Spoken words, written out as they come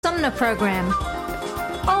Sumner Program.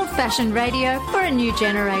 Old-fashioned radio for a new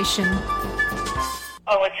generation.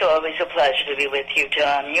 Oh, it's always a pleasure to be with you,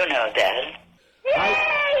 Tom. You know that.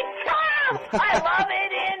 Yay, Tom! I love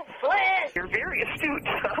it in Flint! You're very astute,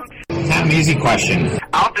 Tom. Not an easy question.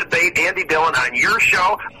 I'll debate Andy Dillon on your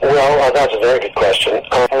show. Well, that's a very good question.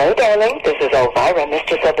 Hello, darling. This is Elvira,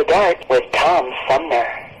 Mistress of the Dark, with Tom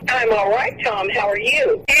Sumner. I'm all right, Tom. How are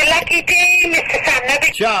you? You lucky day, Mr.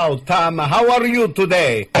 Sumner. Ciao, Tom. How are you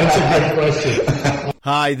today? That's a good question.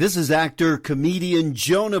 Hi, this is actor, comedian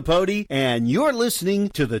Joe Napodi, and you're listening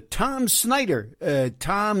to the Tom Smothers.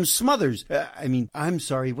 I'm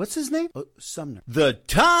sorry, what's his name? Sumner. The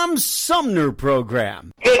Tom Sumner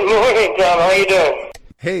Program. Good morning, Tom. How you doing?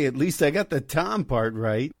 Hey, at least I got the Tom part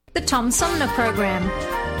right. The Tom Sumner Program.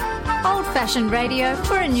 Old-fashioned radio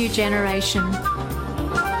for a new generation.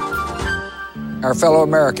 Our fellow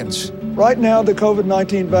Americans. Right now, the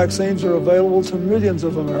COVID-19 vaccines are available to millions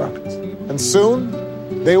of Americans. And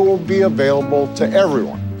soon, they will be available to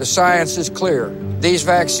everyone. The science is clear. These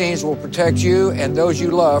vaccines will protect you and those you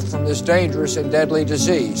love from this dangerous and deadly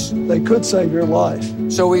disease. They could save your life.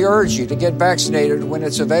 So we urge you to get vaccinated when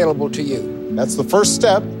it's available to you. That's the first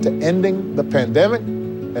step to ending the pandemic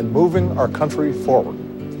and moving our country forward.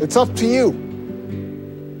 It's up to you.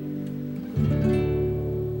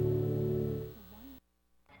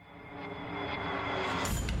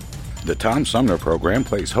 The Tom Sumner Program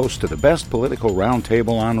plays host to the best political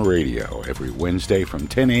roundtable on radio every Wednesday from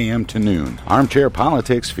 10 a.m. to noon. Armchair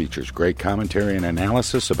Politics features great commentary and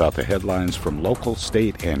analysis about the headlines from local,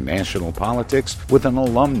 state, and national politics with an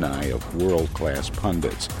alumni of world-class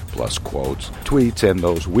pundits, plus quotes, tweets, and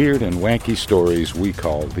those weird and wacky stories we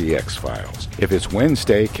call the X-Files. If it's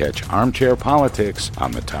Wednesday, catch Armchair Politics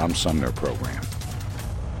on the Tom Sumner Program.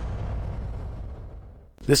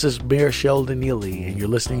 This is Mayor Sheldon Neely, and you're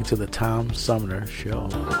listening to the Tom Sumner Show.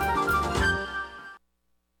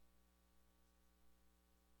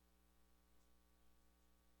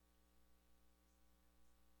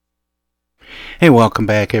 Hey, welcome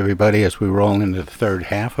back, everybody, as we roll into the third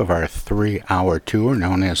half of our 3-hour tour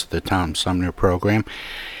known as the Tom Sumner Program.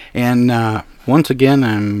 And once again,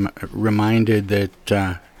 I'm reminded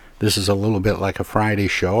that this is a little bit like a Friday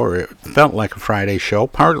show, or it felt like a Friday show,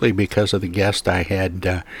 partly because of the guest I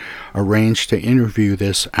had arranged to interview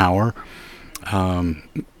this hour.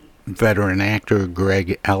 Veteran actor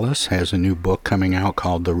Greg Ellis has a new book coming out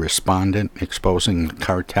called The Respondent, Exposing the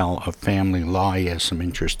Cartel of Family Law. He has some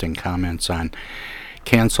interesting comments on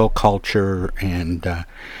cancel culture and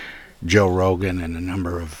Joe Rogan and a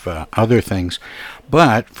number of other things.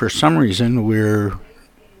 But for some reason, we're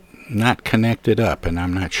not connected up, and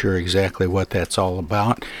I'm not sure exactly what that's all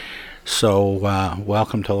about. So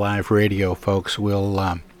welcome to live radio, folks.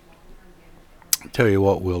 We'll tell you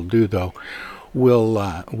what we'll do, though.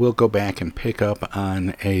 We'll go back and pick up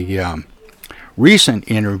on a recent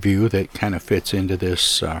interview that kind of fits into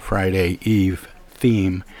this Friday Eve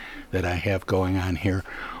theme that I have going on here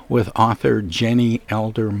with author Jenny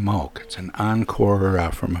Elder Moke. It's an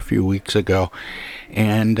encore from a few weeks ago,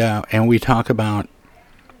 and we talk about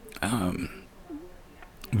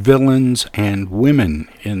villains and women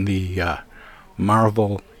in the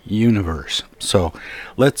Marvel universe. So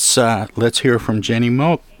let's hear from Jenny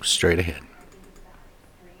Moke straight ahead.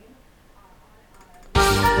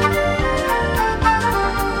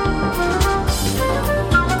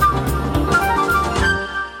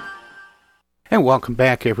 And welcome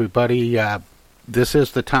back, everybody. This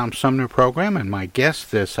is the Tom Sumner Program, and my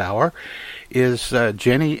guest this hour is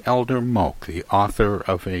Jenny Elder Moke, the author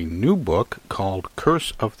of a new book called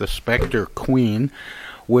Curse of the Spectre Queen,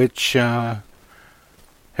 which has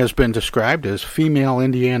been described as female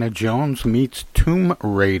Indiana Jones meets Tomb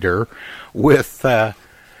Raider with a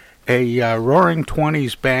Roaring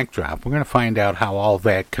Twenties backdrop. We're going to find out how all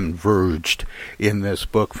that converged in this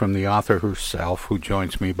book from the author herself, who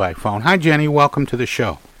joins me by phone. Hi, Jenny. Welcome to the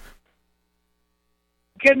show.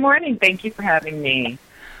 Good morning. Thank you for having me.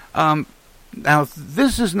 Now,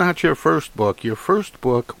 this is not your first book. Your first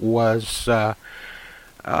book was, kind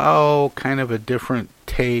of a different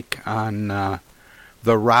take on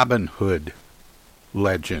the Robin Hood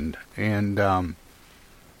legend, and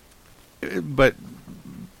but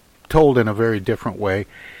told in a very different way.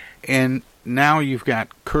 And now you've got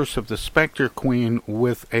Curse of the Spectre Queen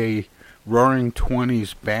with a Roaring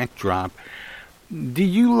Twenties backdrop. Do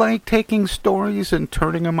you like taking stories and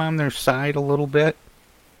turning them on their side a little bit?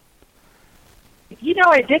 You know,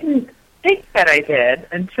 I didn't think that I did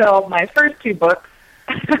until my first two books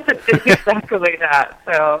did exactly that.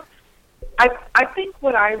 So I think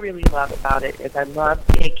what I really love about it is I love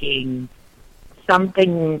taking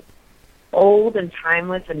something old and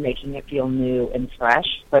timeless and making it feel new and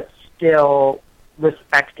fresh, but still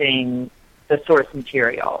respecting the source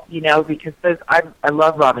material, because I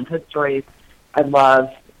love Robin Hood stories. I love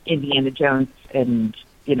Indiana Jones and,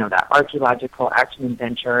 that archaeological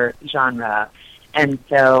action-adventure genre. And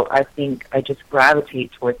so I think I just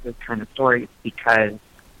gravitate towards those kind of stories because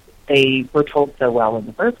they were told so well in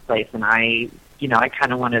the first place, and I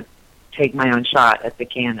kind of want to take my own shot at the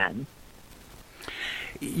canon.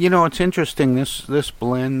 It's interesting. This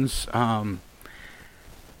blends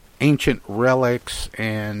ancient relics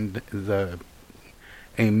and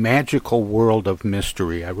a magical world of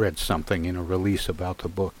mystery. I read something in a release about the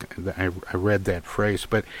book. I read that phrase,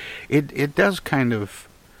 but it does kind of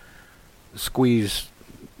squeeze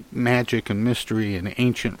magic and mystery and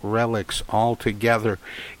ancient relics all together.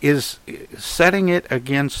 Is setting it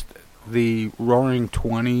against the Roaring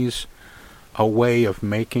Twenties a way of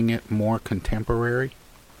making it more contemporary?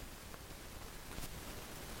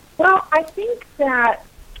 Well, I think that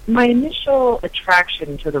my initial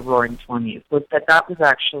attraction to the Roaring Twenties was that was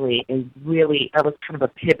actually that was kind of a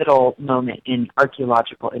pivotal moment in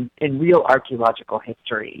real archaeological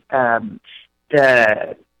history.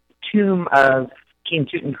 The tomb of King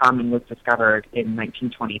Tutankhamun was discovered in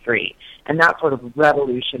 1923, and that sort of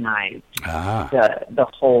revolutionized the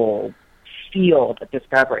whole field of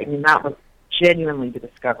discovery. I mean, that was genuinely the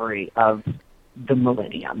discovery of the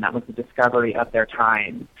millennium. That was the discovery of their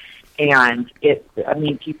time. And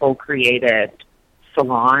people created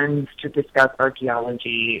salons to discuss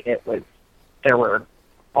archaeology. There were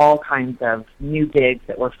all kinds of new digs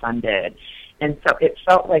that were funded. And so it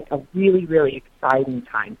felt like a really, really exciting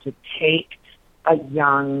time to take a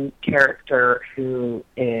young character who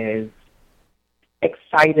is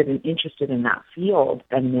excited and interested in that field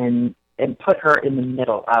and put her in the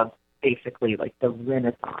middle of basically like the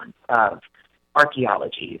renaissance of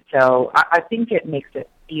archaeology. So I think it makes it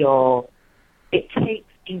takes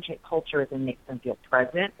ancient cultures and makes them feel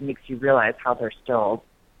present. It makes you realize how they're still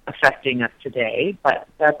affecting us today. But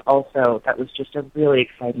that was just a really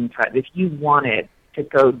exciting time. If you wanted to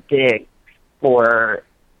go dig for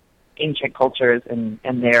ancient cultures and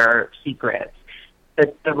their secrets,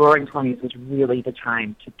 the Roaring Twenties was really the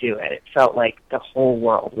time to do it. It felt like the whole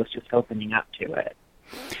world was just opening up to it.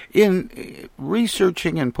 In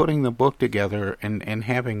researching and putting the book together and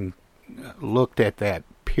having looked at that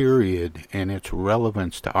period and its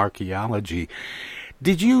relevance to archaeology,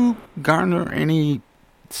 did you garner any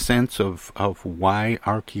sense of why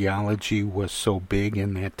archaeology was so big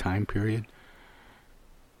in that time period?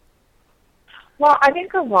 Well, I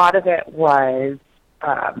think a lot of it was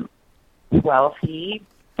wealthy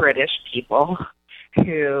British people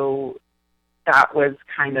who that was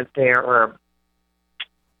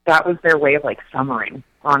their way of like summering.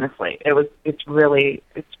 Honestly, it's really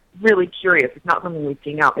curious. It's not something we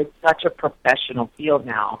see now. It's such a professional field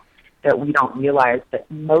now that we don't realize that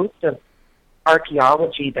most of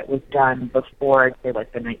archaeology that was done before, say,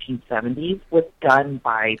 like the 1970s, was done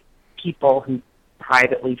by people who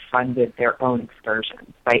privately funded their own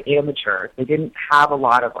excursions, by amateurs. They didn't have a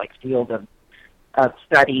lot of like field of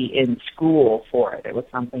study in school for it. It was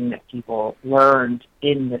something that people learned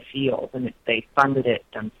in the field, and they funded it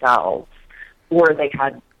themselves, or they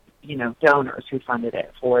had donors who funded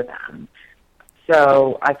it for them.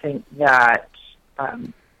 So I think that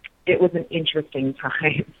it was an interesting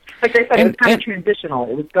time. Like I said, it was kind of transitional.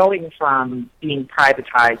 It was going from being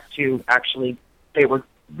privatized to actually they were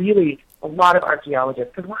really a lot of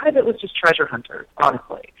archaeologists, because a lot of it was just treasure hunters,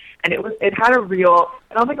 honestly. And it had a real,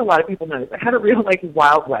 I don't think a lot of people know this, it had a real like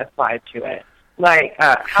Wild West vibe to it. Like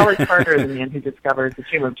Howard Carter, the man who discovered the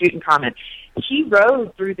tomb of Tutankhamun, he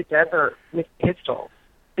rode through the desert with pistols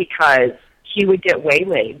because he would get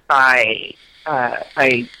waylaid by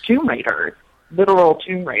tomb raiders, literal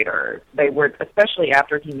tomb raiders. They were, especially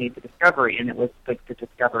after he made the discovery, and it was like the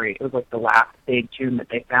discovery, it was like the last big tomb that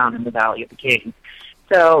they found in the Valley of the Kings.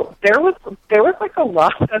 So there was like a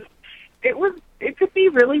lot of, it could be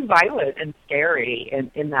really violent and scary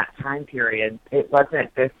in that time period. It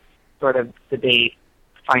wasn't this sort of sedate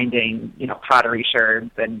finding, pottery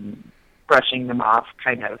sherds and brushing them off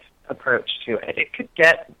kind of approach to it. It could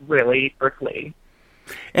get really prickly.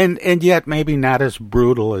 And yet maybe not as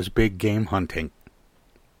brutal as big game hunting.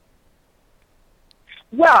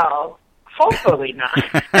 Well, hopefully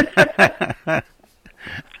not.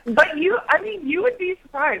 But you would be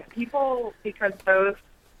surprised. People, because those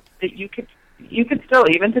that you could still,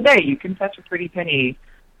 even today, you can fetch a pretty penny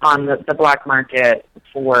on the black market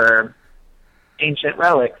for ancient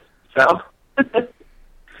relics. So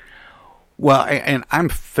Well, and I'm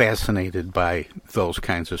fascinated by those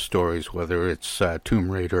kinds of stories, whether it's Tomb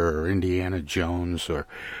Raider or Indiana Jones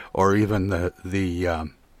or even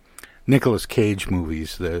the Nicolas Cage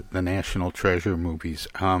movies, the National Treasure movies.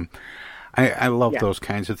 I love those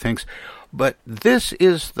kinds of things. But this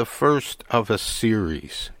is the first of a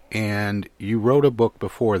series, and you wrote a book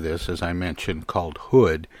before this, as I mentioned, called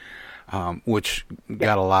Hood, which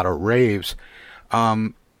got a lot of raves.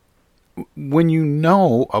 When you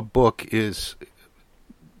know a book is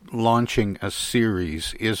launching a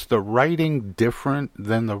series, is the writing different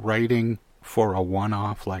than the writing for a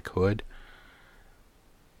one-off like Hood?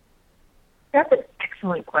 That's an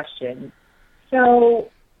excellent question.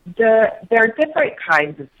 So there are different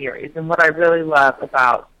kinds of series, and what I really love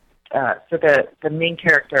about the main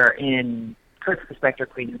character in Curse of the Spectre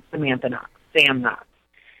Queen is Samantha Knox, Sam Knox,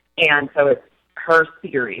 and so it's her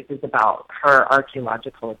series is about her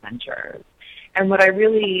archaeological adventures. And what I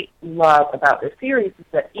really love about this series is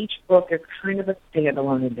that each book is kind of a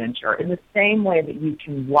standalone adventure in the same way that you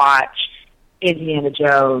can watch Indiana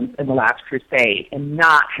Jones and the Last Crusade and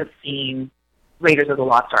not have seen Raiders of the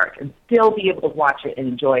Lost Ark and still be able to watch it and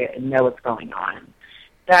enjoy it and know what's going on.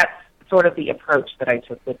 That's sort of the approach that I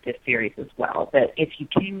took with this series as well, that if you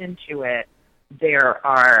came into it, there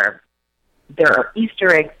are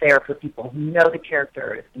Easter eggs there for people who know the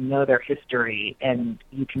characters and know their history, and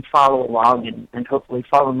you can follow along and hopefully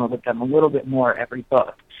fall in love with them a little bit more every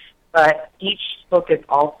book. But each book is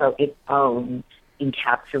also its own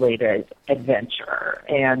encapsulated adventure.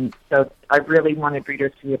 And so I really wanted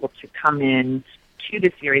readers to be able to come in to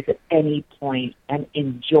the series at any point and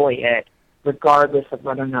enjoy it, regardless of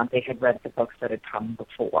whether or not they had read the books that had come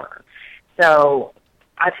before. So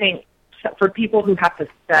I think for people who have to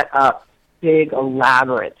set up big,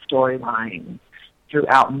 elaborate storylines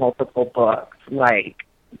throughout multiple books, like,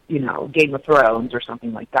 Game of Thrones or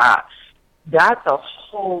something like that, that's a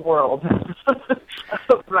whole world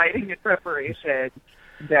of writing and preparation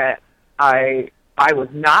that I was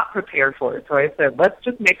not prepared for. So I said, let's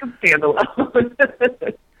just make them standalone.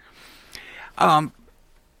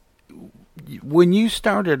 When you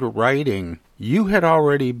started writing, you had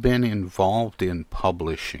already been involved in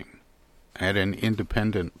publishing at an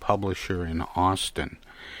independent publisher in Austin.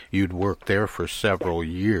 You'd worked there for several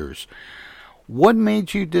years. What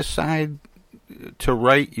made you decide to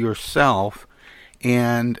write yourself,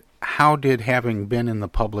 and how did having been in the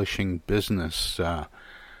publishing business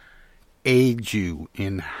aid you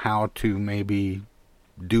in how to maybe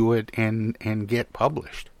do it and get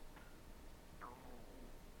published?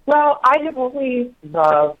 Well, I have always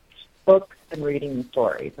loved books and reading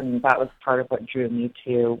stories, and that was part of what drew me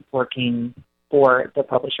to working for the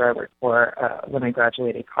publisher I worked for when I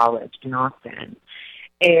graduated college in Austin.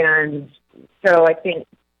 And so I think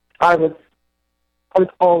I was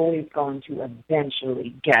always going to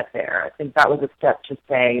eventually get there. I think that was a step to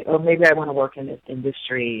say, oh, maybe I want to work in this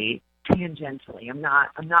industry tangentially. I'm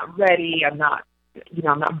not ready. I'm not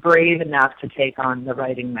brave enough to take on the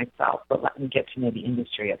writing myself, but let me get to know the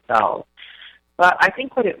industry itself. But I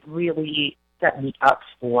think what it really set me up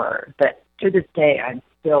for, that to this day I'm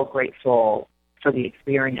still grateful for the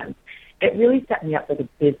experience, it really set me up for the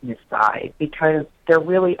business side, because there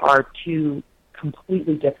really are two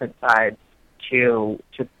completely different sides to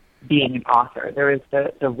being an author. There is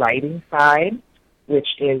the writing side, which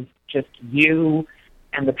is just you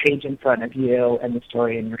and the page in front of you and the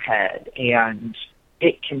story in your head, and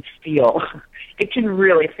it can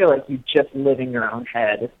really feel like you just live in your own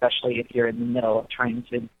head, especially if you're in the middle of trying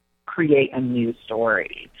to create a new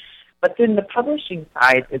story. But then the publishing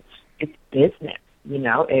side, it's business.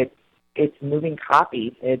 It's moving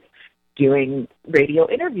copies. It's doing radio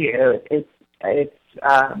interviews. It's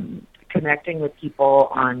connecting with people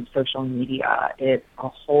on social media. It's a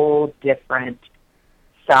whole different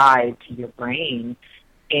side to your brain,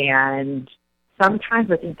 and sometimes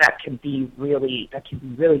I think that can be really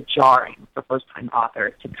jarring for first-time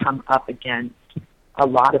authors to come up against a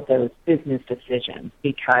lot of those business decisions,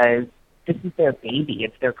 because this is their baby.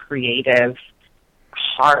 It's their creative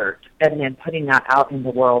heart, and then putting that out in the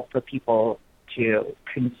world for people to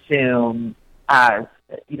consume as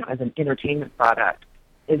an entertainment product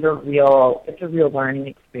is a real learning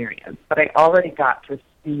experience. But I already got to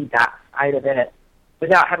see that side of it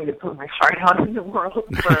without having to put my heart out in the world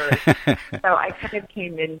first. So I kind of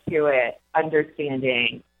came into it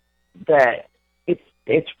understanding that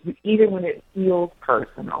it's even when it feels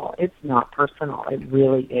personal, it's not personal. It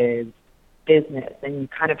really is business, and you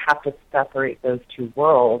kind of have to separate those two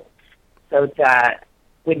worlds so that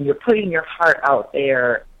when you're putting your heart out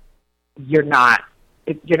there, you're not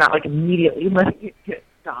like immediately letting it get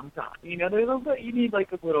Tom. You know, there's you need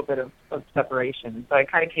like a little bit of separation. So I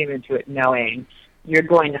kind of came into it knowing you're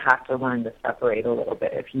going to have to learn to separate a little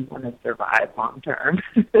bit if you want to survive long term.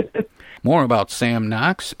 More about Sam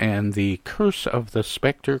Knox and the Curse of the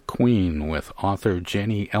Spectre Queen with author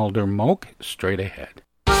Jenny Elder Moke straight ahead.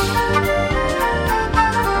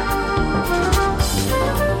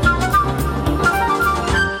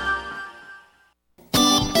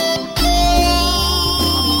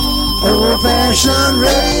 Old-fashioned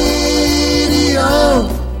radio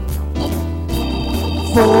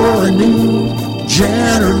for a new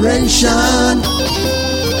generation.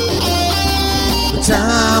 The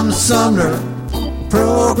Tom Sumner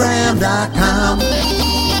Program.com.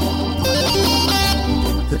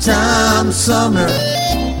 The Tom Sumner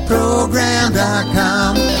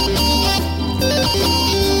Program.com.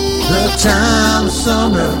 The Tom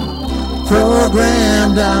Sumner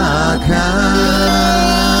Program.com.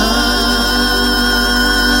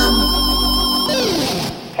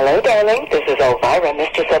 Hello, darling. This is Elvira,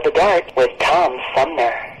 Mistress of the Dark, with Tom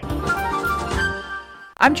Sumner.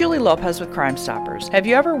 I'm Julie Lopez with Crime Stoppers. Have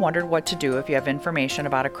you ever wondered what to do if you have information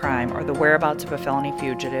about a crime or the whereabouts of a felony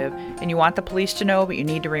fugitive and you want the police to know but you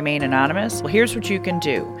need to remain anonymous? Well, here's what you can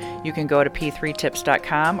do. You can go to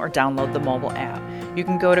p3tips.com or download the mobile app. You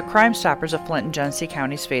can go to Crime Stoppers of Flint and Genesee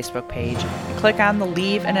County's Facebook page and click on the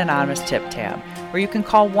Leave an Anonymous Tip tab, or you can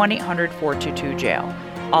call 1-800-422-JAIL.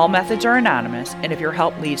 All methods are anonymous, and if your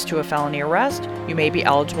help leads to a felony arrest, you may be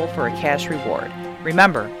eligible for a cash reward.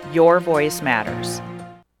 Remember, your voice matters.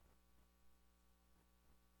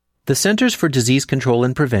 The Centers for Disease Control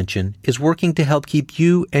and Prevention is working to help keep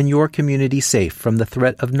you and your community safe from the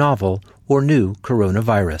threat of novel or new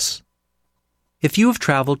coronavirus. If you have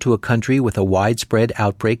traveled to a country with a widespread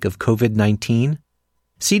outbreak of COVID-19,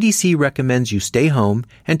 CDC recommends you stay home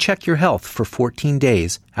and check your health for 14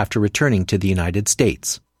 days after returning to the United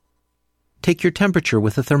States. Take your temperature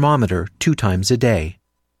with a thermometer 2 times a day.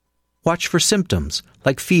 Watch for symptoms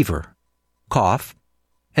like fever, cough,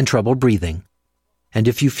 and trouble breathing. And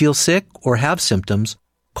if you feel sick or have symptoms,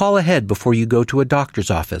 call ahead before you go to a doctor's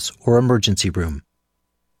office or emergency room.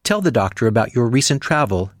 Tell the doctor about your recent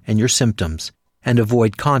travel and your symptoms, and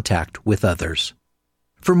avoid contact with others.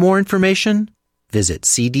 For more information, visit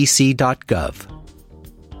cdc.gov.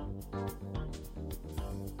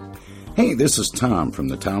 Hey, this is Tom from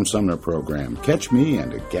the Tom Sumner Program. Catch me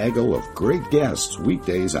and a gaggle of great guests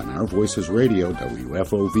weekdays on Our Voices Radio,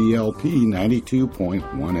 WFOVLP 92.1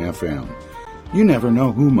 FM. You never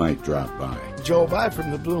know who might drop by. Joe Vai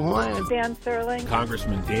from the Blue Hawaiian. Dan Sterling.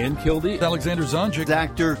 Congressman Dan Kildee. Alexander Zonjic.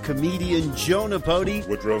 Actor, comedian Joe Napodi.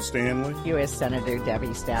 Woodrow Stanley. U.S. Senator Debbie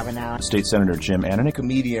Stabenow. State Senator Jim Ananich.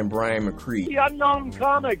 Comedian Brian McCree. The unknown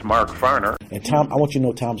comic. Mark Farner. And Tom, I want you to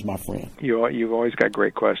know Tom's my friend. You've always got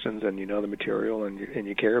great questions, and you know the material, and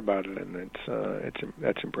you care about it, and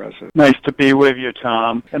that's impressive. Nice to be with you,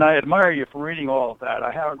 Tom. And I admire you for reading all of that.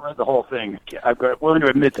 I haven't read the whole thing. I'm willing to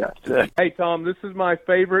admit that. Hey, Tom, this is my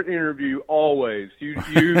favorite interview always.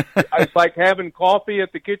 It's like having coffee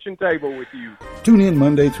at the kitchen table with you. Tune in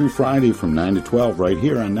Monday through Friday from 9 to 12 right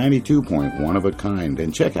here on 92.1 of a kind,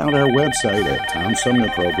 and check out our website at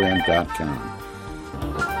TomSumnerProgram.com.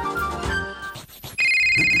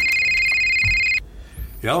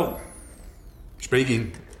 Yo,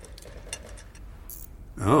 speaking.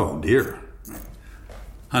 Oh, dear.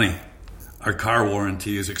 Honey, our car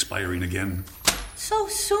warranty is expiring again. So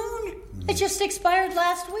soon? It just expired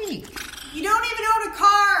last week. You don't even own a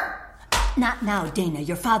car! Not now, Dana.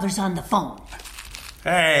 Your father's on the phone.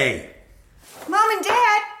 Hey! Mom and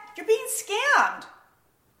Dad, you're being scammed.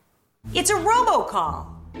 It's a robocall.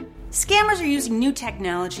 Scammers are using new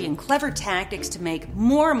technology and clever tactics to make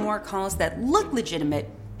more and more calls that look legitimate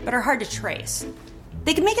but are hard to trace.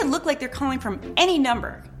 They can make it look like they're calling from any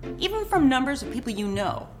number, even from numbers of people you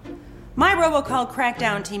know. My robocall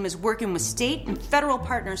crackdown team is working with state and federal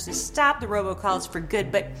partners to stop the robocalls for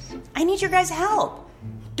good, but I need your guys' help.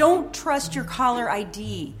 Don't trust your caller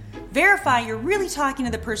ID. Verify you're really talking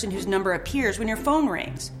to the person whose number appears when your phone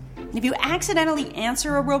rings. And if you accidentally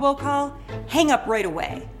answer a robocall, hang up right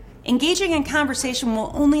away. Engaging in conversation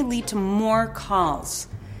will only lead to more calls.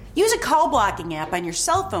 Use a call blocking app on your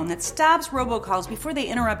cell phone that stops robocalls before they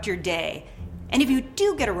interrupt your day. And if you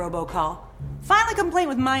do get a robocall, file a complaint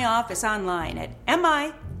with my office online at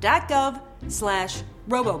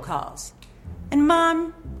mi.gov/robocalls. And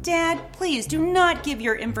Mom, Dad, please do not give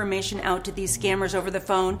your information out to these scammers over the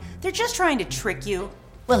phone. They're just trying to trick you.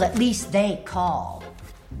 Well, at least they call.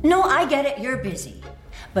 No, I get it. You're busy.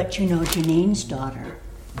 But you know Janine's daughter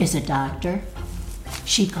is a doctor.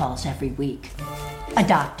 She calls every week. A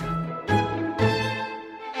doctor.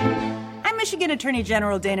 I'm Michigan Attorney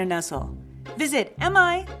General Dana Nessel. Visit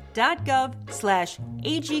mi.gov/AG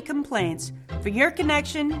complaints for your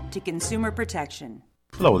connection to consumer protection.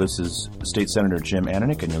 Hello, this is State Senator Jim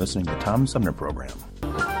Ananick, and you're listening to the Tom Sumner Program.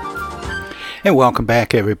 And welcome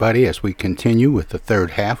back, everybody, as we continue with the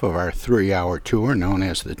third half of our 3-hour tour known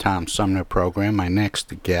as the Tom Sumner Program. My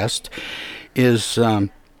next guest is a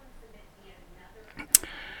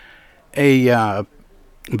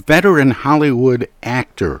veteran Hollywood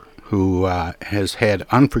actor who has had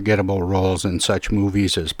unforgettable roles in such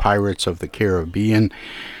movies as Pirates of the Caribbean,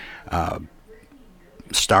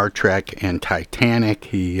 Star Trek, and Titanic.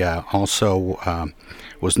 He also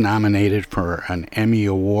was nominated for an Emmy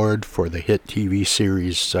Award for the hit TV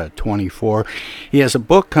series 24. He has a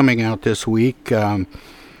book coming out this week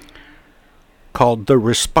called The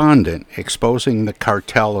Respondent, Exposing the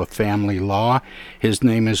Cartel of Family Law. His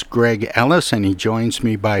name is Greg Ellis, and he joins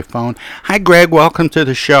me by phone. Hi, Greg. Welcome to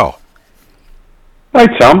the show. Hi,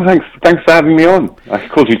 Tom. Thanks for having me on. I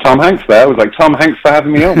called you Tom Hanks there. I was like, Tom Hanks for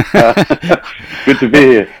having me on. Good to be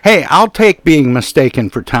here. Hey, I'll take being mistaken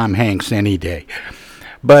for Tom Hanks any day.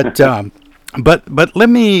 But let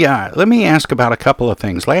me ask about a couple of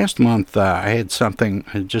things. Last month, I had something,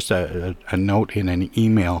 just a note in an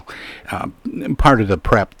email, part of the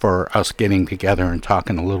prep for us getting together and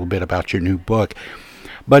talking a little bit about your new book,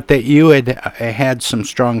 but that you had some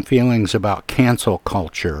strong feelings about cancel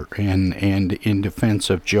culture and in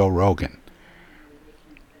defense of Joe Rogan.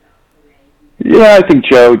 Yeah, I think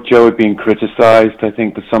Joe had been criticized, I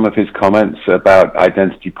think, for some of his comments about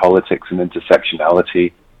identity politics and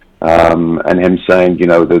intersectionality, and him saying,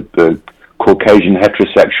 the Caucasian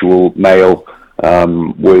heterosexual male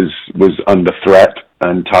was under threat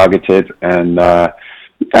and targeted. And I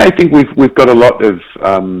think we've got a lot of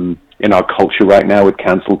in our culture right now with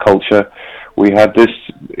cancel culture. We have this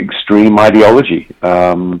extreme ideology,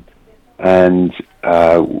 and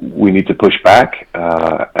we need to push back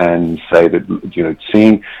and say that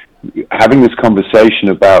having this conversation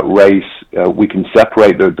about race, we can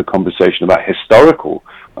separate the conversation about historical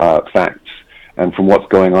facts and from what's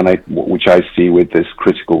going on, which I see with this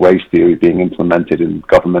critical race theory being implemented in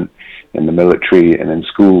government, in the military, and in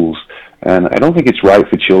schools. And I don't think it's right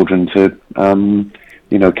for children to,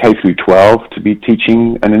 K through 12, to be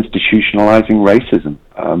teaching and institutionalizing racism.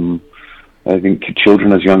 I think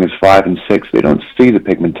children as young as 5 and 6, they don't see the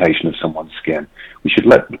pigmentation of someone's skin. We should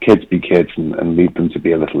let kids be kids and leave them to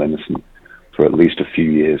be a little innocent for at least a few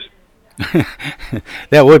years.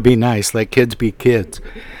 That would be nice. Let kids be kids.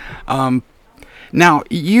 Now,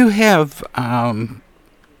 you have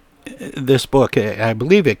this book, I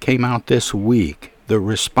believe it came out this week, The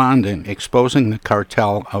Respondent, Exposing the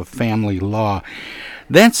Cartel of Family Law.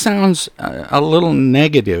 That sounds a little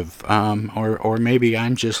negative, or maybe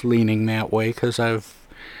I'm just leaning that way because I've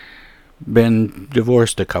been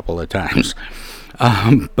divorced a couple of times.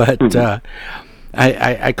 But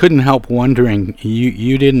I couldn't help wondering,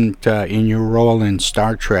 you didn't, in your role in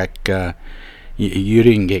Star Trek, you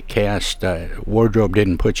didn't get cast, wardrobe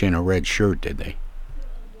didn't put you in a red shirt, did they?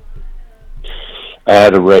 I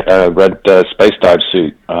had a red space dive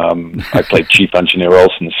suit. I played Chief Engineer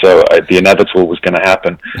Olsen, so the inevitable was going to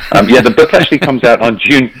happen. The book actually comes out on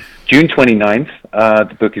June 29th.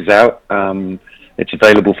 The book is out. It's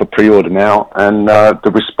available for pre-order now, and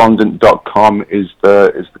therespondent.com is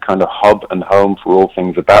the kind of hub and home for all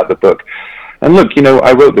things about the book. And look,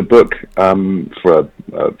 I wrote the book for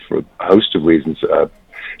a host of reasons.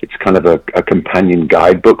 It's kind of a companion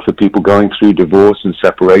guidebook for people going through divorce and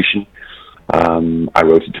separation. I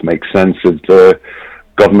wrote it to make sense of the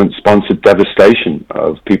government-sponsored devastation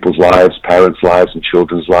of people's lives, parents' lives, and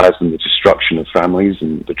children's lives, and the destruction of families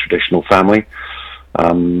and the traditional family.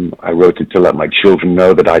 I wrote it to let my children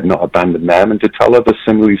know that I'd not abandoned them, and to tell other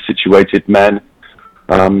similarly situated men,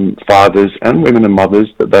 fathers, and women and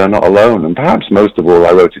mothers that they're not alone. And perhaps most of all,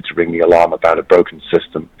 I wrote it to ring the alarm about a broken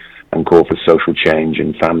system and call for social change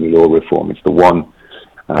and family law reform. It's the one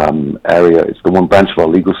area, it's the one branch of our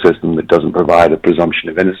legal system that doesn't provide a presumption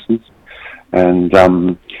of innocence. And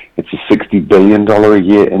it's a $60 billion a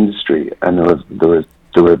year industry, and there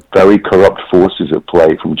are very corrupt forces at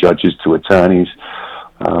play, from judges to attorneys,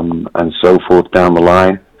 and so forth down the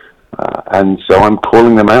line. And so I'm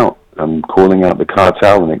calling them out. I'm calling out the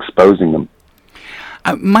cartel and exposing them.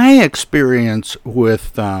 My experience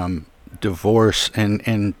with divorce,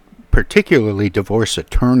 and particularly divorce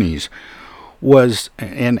attorneys, was,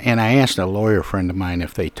 and I asked a lawyer friend of mine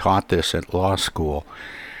if they taught this at law school,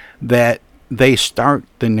 that they start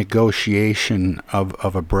the negotiation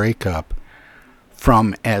of a breakup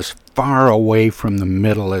from as far away from the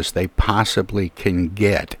middle as they possibly can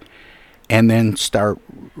get, and then start,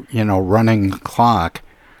 running the clock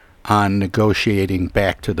on negotiating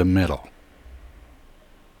back to the middle.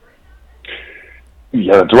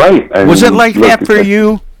 Yeah, that's right. Was it like that for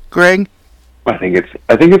you, Greg? I think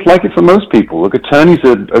it's like it for most people. Look, attorneys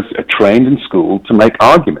are trained in school to make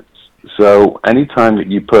arguments. So anytime that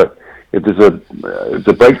if there's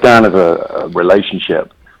a breakdown of a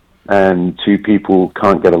relationship and two people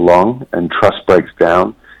can't get along and trust breaks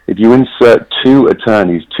down, if you insert two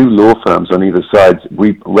attorneys, two law firms on either side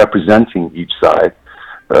representing each side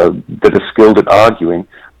that are skilled at arguing,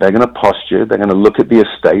 they're going to posture, they're going to look at the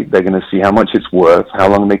estate, they're going to see how much it's worth, how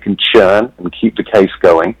long they can churn and keep the case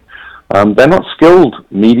going. They're not skilled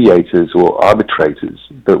mediators or arbitrators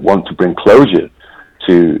that want to bring closure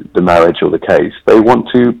to the marriage or the case. They want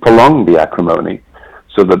to prolong the acrimony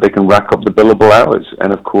so that they can rack up the billable hours.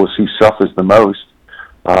 And of course, who suffers the most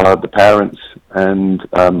are the parents and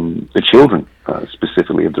the children,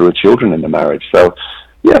 specifically if there are children in the marriage. So,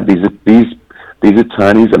 yeah, these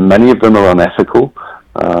attorneys, and many of them are unethical.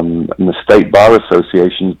 And the state bar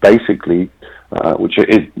associations, basically, which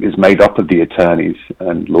is made up of the attorneys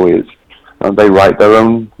and lawyers, they write their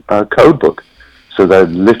own code book. So they're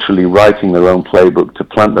literally writing their own playbook to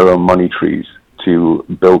plant their own money trees to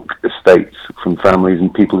bilk estates from families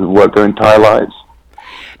and people who've worked their entire lives.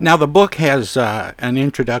 Now, the book has an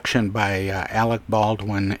introduction by Alec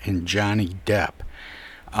Baldwin and Johnny Depp.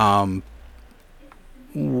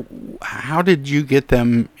 How did you get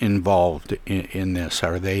them involved in this?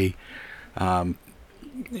 Are they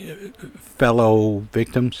fellow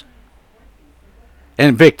victims?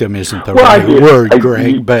 And victim isn't the right word,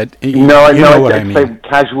 Greg, but you know what I mean. Say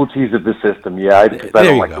casualties of the system, because I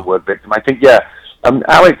don't like the word victim. I think,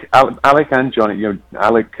 Alec and Johnny,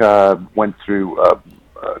 Alec went through a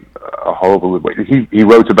horrible way. He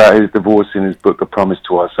wrote about his divorce in his book, A Promise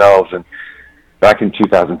to Ourselves, and back in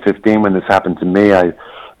 2015 when this happened to me, I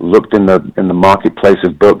looked in the marketplace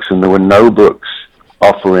of books, and there were no books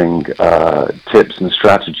offering tips and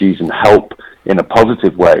strategies and help in a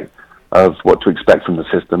positive way of what to expect from the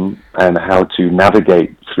system and how to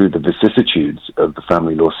navigate through the vicissitudes of the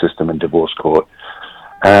family law system and divorce court.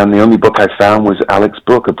 And the only book I found was Alec's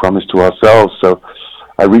book, A Promise to Ourselves. So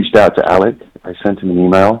I reached out to Alec. I sent him an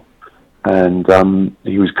email, and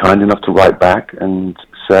he was kind enough to write back and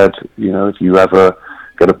said, if you ever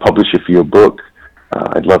get a publisher for your book,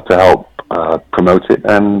 I'd love to help promote it,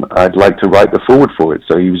 and I'd like to write the foreword for it.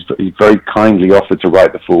 So he very kindly offered to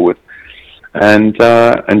write the foreword. And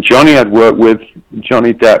Johnny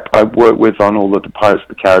Johnny Depp I'd worked with on all of the Pirates of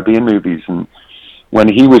the Caribbean movies, and when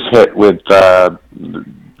he was hit with the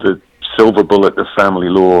silver bullet of family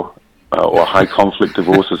law, or high conflict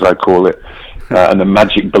divorce as I call it, and the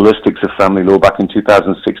magic ballistics of family law back in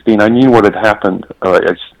 2016, I knew what had happened.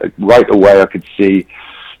 Right away I could see,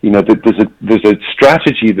 that there's a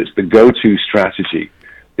strategy that's the go-to strategy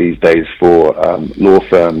these days for law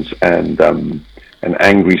firms and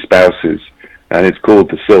angry spouses. And it's called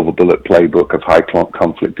the Silver Bullet Playbook of High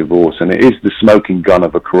Conflict Divorce, and it is the smoking gun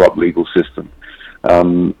of a corrupt legal system.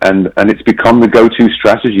 And it's become the go-to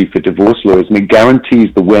strategy for divorce lawyers, and it guarantees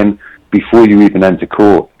the win before you even enter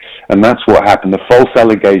court. And that's what happened. The false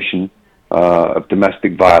allegation of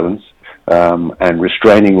domestic violence and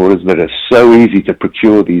restraining orders that are so easy to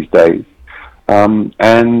procure these days.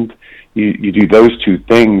 And you do those two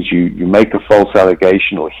things. You make a false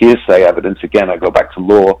allegation or hearsay evidence. Again, I go back to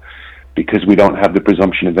law. Because we don't have the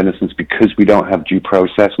presumption of innocence, because we don't have due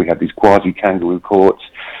process, we have these quasi-kangaroo courts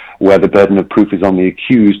where the burden of proof is on the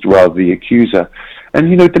accused rather than the accuser.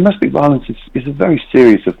 And, domestic violence is a very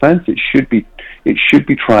serious offense. It should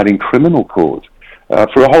be tried in criminal court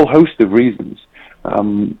for a whole host of reasons,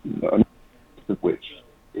 of which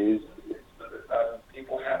is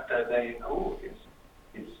people have their day in court.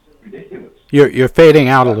 It's ridiculous. You're fading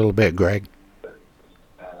out a little bit, Greg.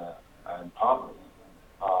 And partners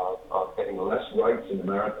are getting less rights in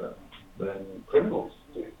America than criminals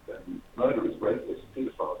do, than murderers, rapists,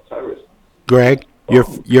 pedophiles, terrorists. Greg,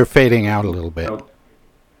 you're fading out a little bit.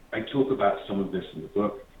 I talk about some of this in the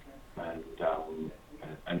book,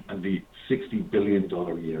 and the $60 billion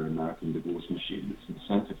a year American divorce machine that's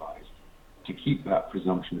incentivized to keep that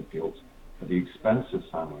presumption of guilt at the expense of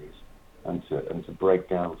families and to break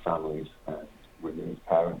down families and remove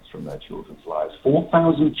parents from their children's lives.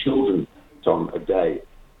 4,000 children, Tom, a day.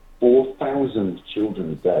 4,000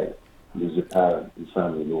 children a day lose a parent in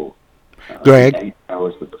family law. Greg? 8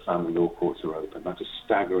 hours that the family law courts are open. That's a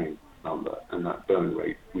staggering number, and that burn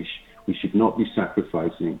rate. We should not be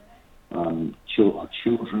sacrificing our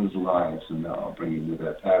children's lives and their upbringing with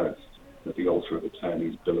their parents at the altar of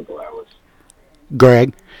attorneys' billable hours.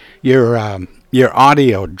 Greg, your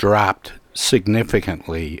audio dropped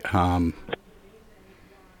significantly.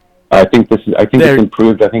 I think it's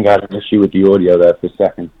improved. I think I had an issue with the audio there for a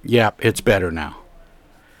second. Yeah, it's better now.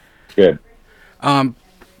 Good.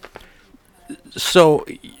 So,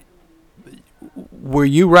 were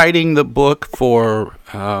you writing the book for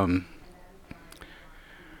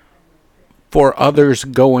others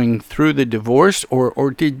going through the divorce,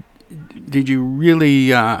 or did you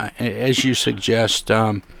really, as you suggest,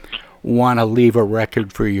 want to leave a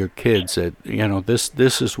record for your kids that,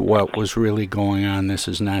 this is what was really going on, this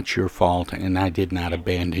is not your fault, and I did not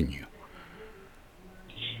abandon you?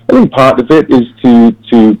 I think part of it is to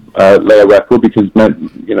lay a record, because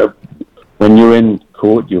when you're in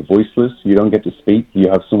court, you're voiceless. You don't get to speak. You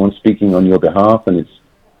have someone speaking on your behalf, and it's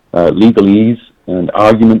legalese, and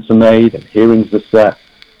arguments are made, and hearings are set.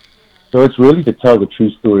 So it's really to tell the true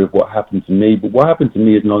story of what happened to me. But what happened to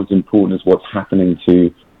me is not as important as what's happening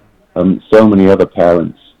to so many other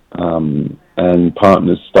parents and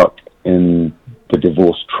partners stuck in the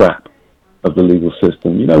divorce trap of the legal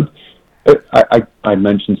system. I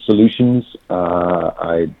mentioned solutions.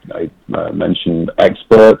 I mentioned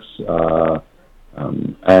experts,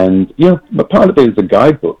 and but part of it is a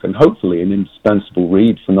guidebook, and hopefully an indispensable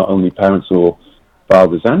read for not only parents or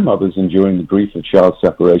fathers and mothers enduring the grief of child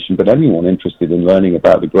separation, but anyone interested in learning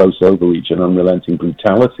about the gross overreach and unrelenting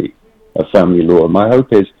brutality of family law. My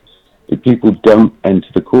hope is that people don't enter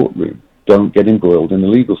the courtroom, don't get embroiled in the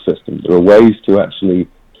legal system. There are ways to actually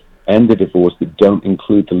end a divorce that don't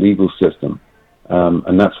include the legal system.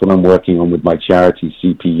 And that's what I'm working on with my charity,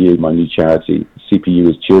 CPU, my new charity. CPU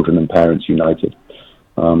is Children and Parents United,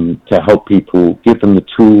 to help people, give them the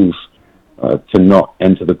tools to not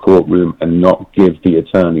enter the courtroom and not give the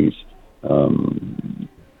attorneys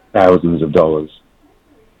thousands of dollars.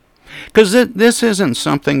 Because this isn't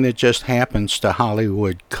something that just happens to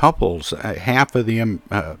Hollywood couples. Half of the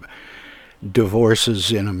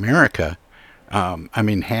divorces in America,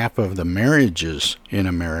 half of the marriages in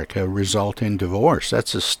America result in divorce.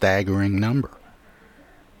 That's a staggering number.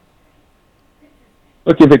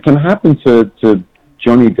 Look, if it can happen to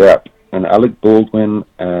Johnny Depp and Alec Baldwin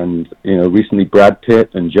and recently Brad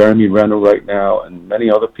Pitt and Jeremy Renner right now and many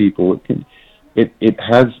other people, it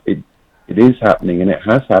is happening, and it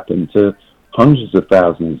has happened to hundreds of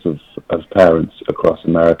thousands of parents across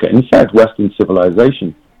America. In fact, Western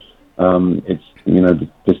civilization, the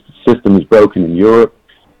system is broken in Europe,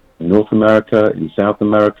 in North America, in South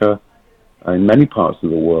America, in many parts of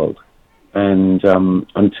the world. And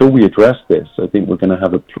until we address this, I think we're going to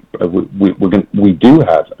have we do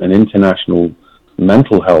have an international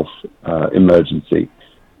mental health emergency.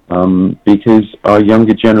 Because our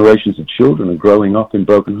younger generations of children are growing up in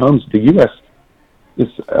broken homes. The U.S. is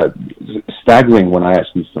staggering. When I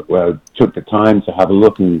actually took the time to have a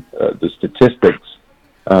look at the statistics,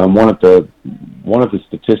 one of the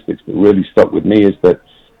statistics that really stuck with me is that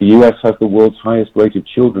the U.S. has the world's highest rate of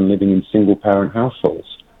children living in single-parent households.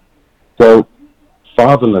 So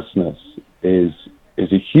fatherlessness is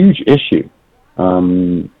a huge issue,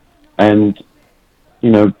 and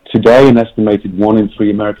today an estimated 1 in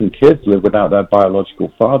 3 American kids live without their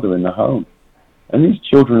biological father in the home. And these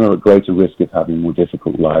children are at greater risk of having more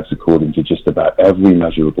difficult lives according to just about every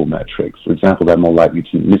measurable metric. For example, they're more likely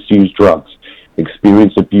to misuse drugs,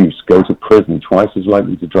 experience abuse, go to prison, twice as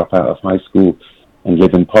likely to drop out of high school and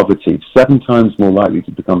live in poverty, 7 times more likely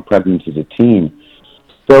to become pregnant as a teen.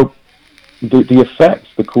 So the effects,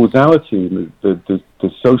 the causality, the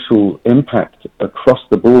social impact across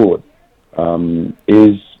the board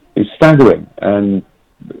is staggering, and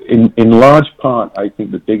in large part, I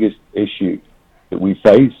think the biggest issue that we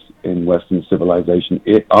face in Western civilization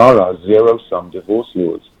are our zero-sum divorce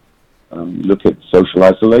laws. Look at social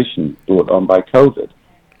isolation brought on by COVID.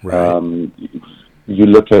 Right. You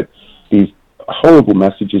look at these horrible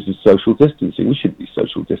messages of social distancing. We should be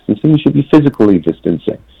social distancing. We should be physically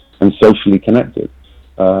distancing and socially connected.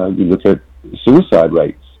 You look at suicide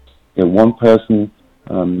rates. One person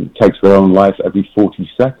takes their own life every 40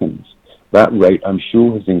 seconds. That rate, I'm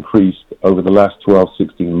sure, has increased over the last 12,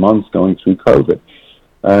 16 months going through COVID.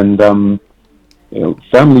 And,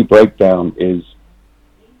 family breakdown is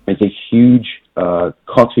a huge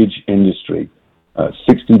cottage industry,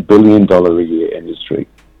 $60 billion a year industry.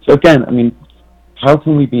 So again, how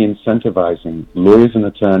can we be incentivizing lawyers and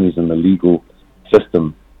attorneys in the legal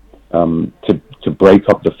system to break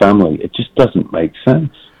up the family? It just doesn't make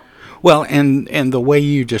sense. Well, and the way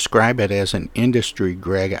you describe it as an industry,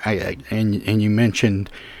 Greg, and you mentioned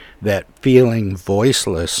that feeling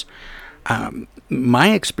voiceless,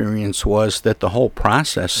 my experience was that the whole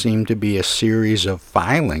process seemed to be a series of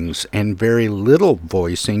filings and very little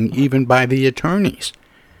voicing, even by the attorneys.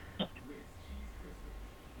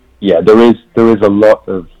 yeah, there is a lot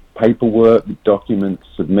of paperwork, documents,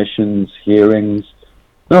 submissions, hearings.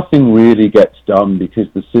 Nothing really gets done because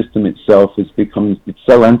the system itself it's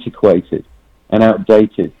so antiquated and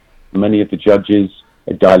outdated. Many of the judges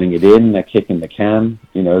are dialing it in, they're kicking the can,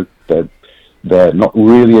 they're not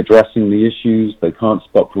really addressing the issues, they can't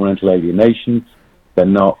spot parental alienation,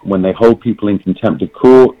 when they hold people in contempt of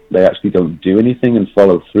court, they actually don't do anything and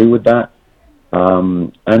follow through with that.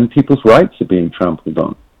 And people's rights are being trampled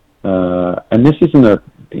on. And this isn't a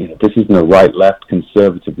right-left,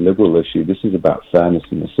 conservative, liberal issue. This is about fairness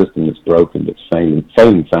in the system that's broken, that's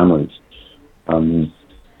failing families. And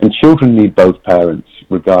children need both parents,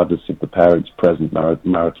 regardless of the parents' present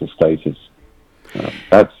marital status.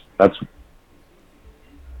 That's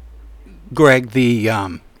Greg,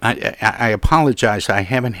 I apologize. I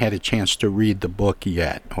haven't had a chance to read the book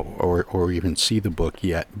yet, or even see the book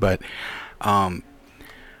yet. But do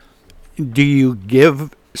you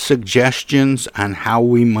give suggestions on how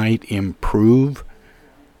we might improve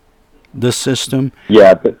the system?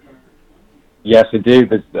 Yeah, but yes, I do.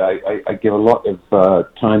 I give a lot of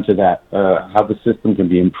time to that. How the system can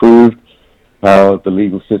be improved, how the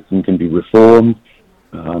legal system can be reformed.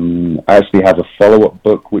 I actually have a follow-up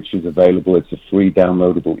book which is available. It's a free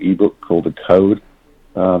downloadable ebook called The Code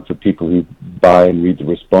for people who buy and read the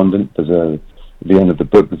Respondent. At the end of the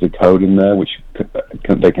book, there's a code in there which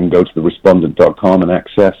they can go to the respondent.com and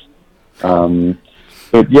access.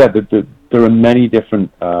 But yeah, there are many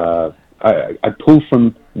different. I pull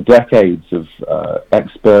from decades of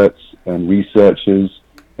experts and researchers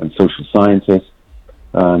and social scientists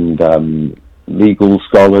and legal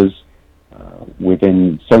scholars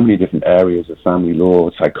within so many different areas of family law,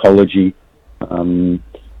 psychology, and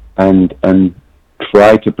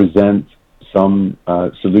try to present some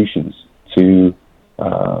solutions to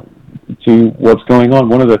what's going on.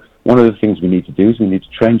 One of the things we need to do is we need to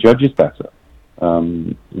train judges better.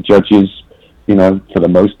 Judges, for the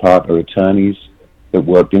most part, are attorneys that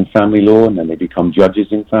worked in family law, and then they become judges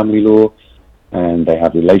in family law, and they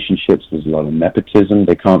have relationships. There's a lot of nepotism.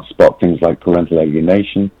 They can't spot things like parental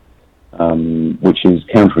alienation, which is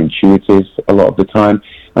counterintuitive a lot of the time,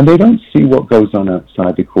 and they don't see what goes on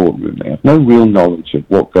outside the courtroom. They have no real knowledge of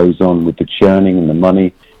what goes on with the churning and the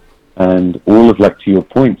money, and all of, like, to your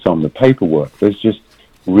points on the paperwork, there's just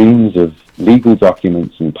reams of legal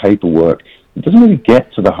documents and paperwork. It doesn't really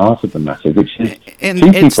get to the heart of the matter, which is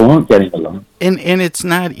two people aren't getting along. And it's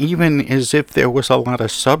not even as if there was a lot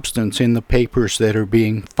of substance in the papers that are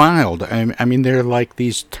being filed. I mean, they're like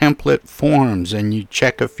these template forms, and you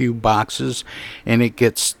check a few boxes, and it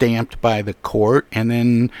gets stamped by the court, and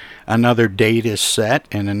then another date is set,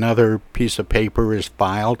 and another piece of paper is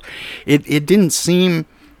filed. It didn't seem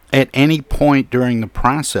at any point during the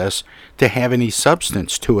process to have any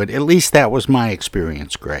substance to it. At least that was my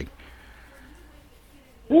experience, Greg.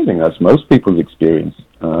 I think that's most people's experience.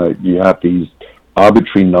 You have these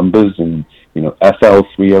arbitrary numbers and,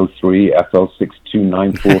 FL303,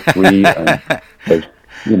 FL62943, and there's,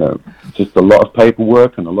 just a lot of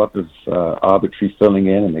paperwork and a lot of arbitrary filling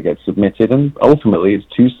in, and they get submitted, and ultimately it's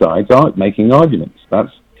two sides making arguments.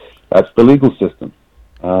 That's the legal system.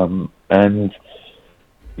 And,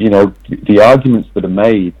 the arguments that are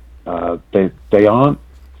made, they aren't.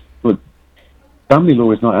 Family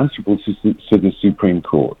law is not answerable to the Supreme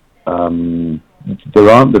Court. There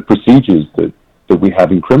aren't the procedures that we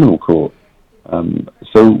have in criminal court.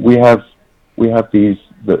 So we have these.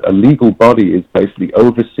 A legal body is basically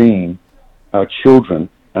overseeing our children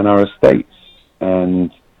and our estates,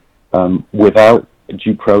 and without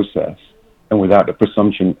due process and without a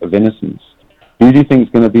presumption of innocence, who do you think is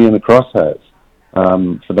going to be in the crosshairs?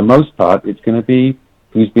 For the most part, it's going to be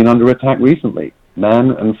who's been under attack recently,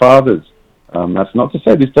 men and fathers. That's not to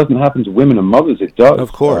say this doesn't happen to women and mothers. It does,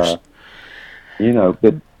 of course.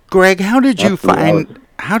 But Greg, how did you find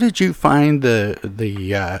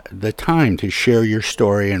the time to share your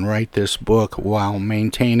story and write this book while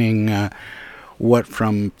maintaining what,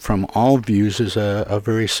 from all views, is a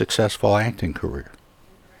very successful acting career?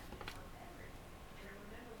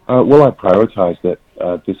 Well, I prioritized it.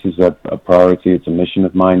 This is a priority. It's a mission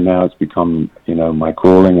of mine now. It's become, my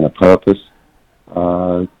calling and a purpose.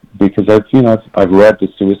 Because I've read the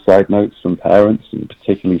suicide notes from parents, and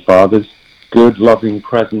particularly fathers, good, loving,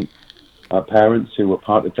 present parents who were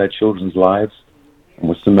part of their children's lives and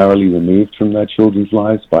were summarily removed from their children's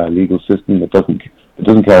lives by a legal system that doesn't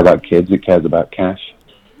care about kids, it cares about cash.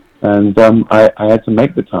 And I had to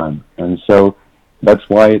make the time, and so that's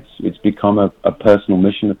why it's become a personal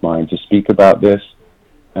mission of mine to speak about this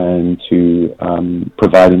and to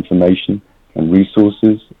provide information and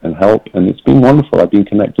resources and help, and it's been wonderful. I've been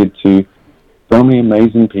connected to so many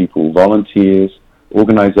amazing people, volunteers,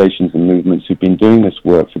 organizations and movements who've been doing this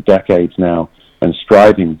work for decades now and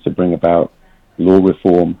striving to bring about law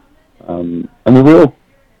reform. And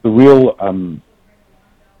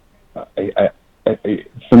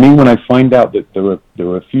for me, when I find out that there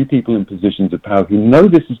are a few people in positions of power who know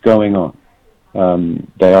this is going on,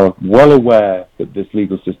 they are well aware that this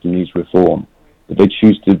legal system needs reform, but they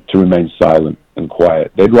choose to remain silent and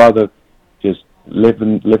quiet. They'd rather just live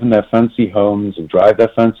in their fancy homes and drive their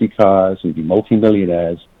fancy cars and be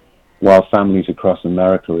multimillionaires while families across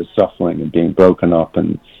America are suffering and being broken up,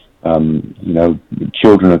 and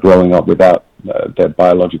children are growing up without their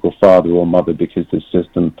biological father or mother because the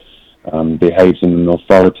system behaves in an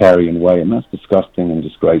authoritarian way, and that's disgusting and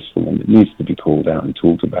disgraceful, and it needs to be called out and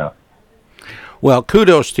talked about. Well,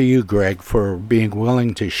 kudos to you, Greg, for being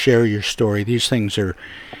willing to share your story. These things are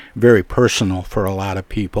very personal for a lot of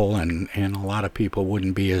people, and a lot of people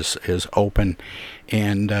wouldn't be as open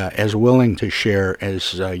and as willing to share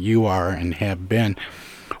as you are and have been.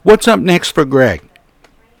 What's up next for Greg?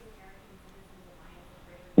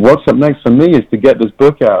 What's up next for me is to get this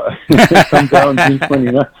book out. It comes out on June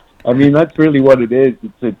 29th. I mean, that's really what it is.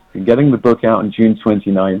 It's getting the book out on June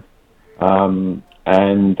 29th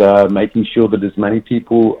and making sure that as many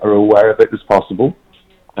people are aware of it as possible,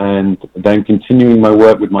 and then continuing my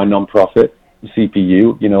work with my nonprofit,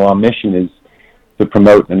 CPU. Our mission is to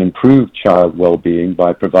promote and improve child well-being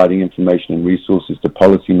by providing information and resources to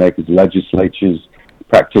policymakers, legislatures,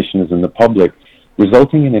 practitioners, and the public,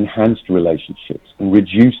 resulting in enhanced relationships and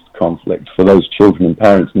reduced conflict for those children and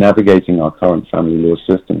parents navigating our current family law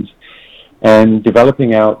systems, and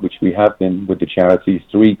developing out, which we have been with the charities,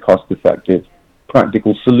 3 cost-effective,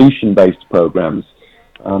 practical, solution-based programs.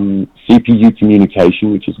 CPU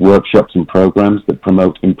communication, which is workshops and programs that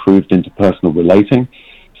promote improved interpersonal relating.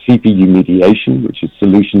 CPU mediation, which is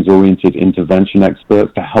solutions-oriented intervention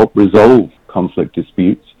experts to help resolve conflict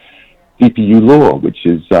disputes. CPU law, which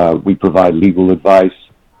is we provide legal advice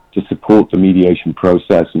to support the mediation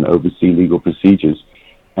process and oversee legal procedures.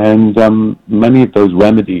 And many of those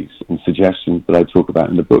remedies and suggestions that I talk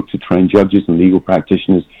about in the book to train judges and legal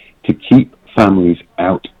practitioners to keep families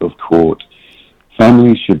out of court.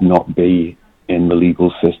 Families should not be in the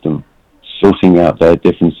legal system, sorting out their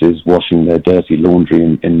differences, washing their dirty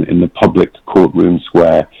laundry in the public courtroom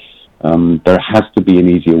square. There has to be an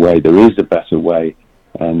easier way. There is a better way.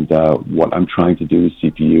 And what I'm trying to do with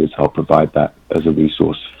CPU is help provide that as a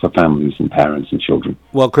resource for families and parents and children.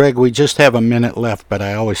 Well, Greg, we just have a minute left, but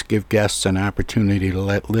I always give guests an opportunity to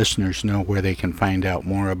let listeners know where they can find out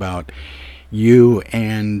more about you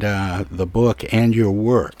and the book and your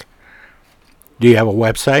work. Do you have a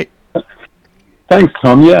website? Thanks,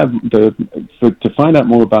 Tom. Yeah, to find out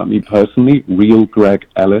more about me personally,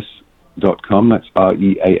 realgregellis.com. That's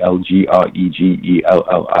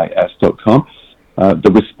RealGregellis.com.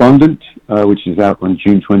 The Respondent, which is out on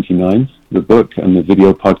June 29th, the book and the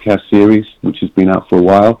video podcast series, which has been out for a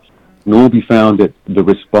while, can all be found at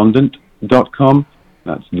therespondent.com.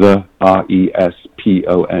 That's the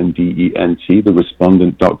RESPONDENT,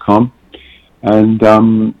 therespondent.com. And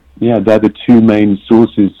they're the 2 main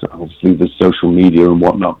sources. Obviously, the social media and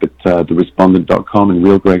whatnot, but therespondent.com and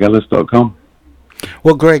realgregellis.com.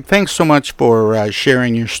 Well, Greg, thanks so much for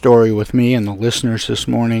sharing your story with me and the listeners this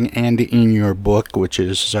morning, and in your book, which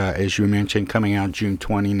is, as you mentioned, coming out June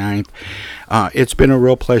 29th. It's been a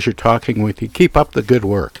real pleasure talking with you. Keep up the good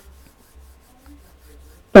work.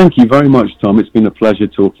 Thank you very much, Tom. It's been a pleasure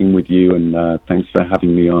talking with you, and thanks for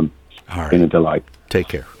having me on. All right. It's been a delight. Take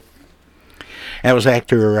care. That was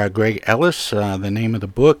actor Greg Ellis. The name of the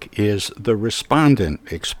book is The Respondent,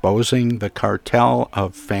 Exposing the Cartel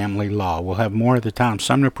of Family Law. We'll have more of the Tom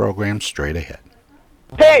Sumner program straight ahead.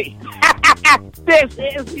 Hey, this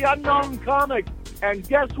is the Unknown Comic, and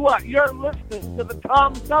guess what? You're listening to the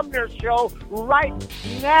Tom Sumner Show right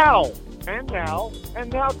now. And now,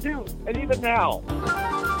 and now too, and even now.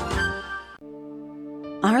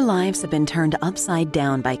 Our lives have been turned upside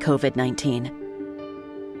down by COVID-19.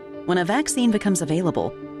 When a vaccine becomes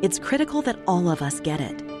available, it's critical that all of us get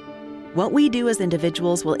it. What we do as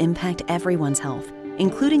individuals will impact everyone's health,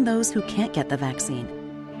 including those who can't get the vaccine.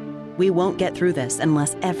 We won't get through this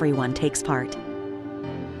unless everyone takes part.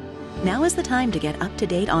 Now is the time to get up to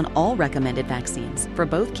date on all recommended vaccines for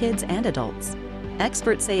both kids and adults.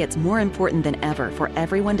 Experts say it's more important than ever for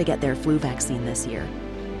everyone to get their flu vaccine this year.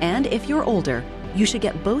 And if you're older, you should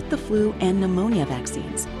get both the flu and pneumonia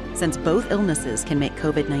vaccines, since both illnesses can make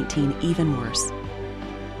COVID-19 even worse.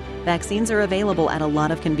 Vaccines are available at a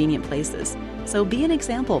lot of convenient places, so be an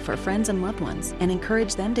example for friends and loved ones and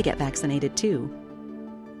encourage them to get vaccinated too.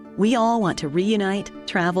 We all want to reunite,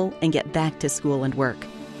 travel, and get back to school and work.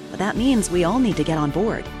 But that means we all need to get on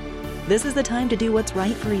board. This is the time to do what's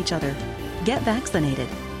right for each other. Get vaccinated.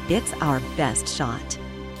 It's our best shot.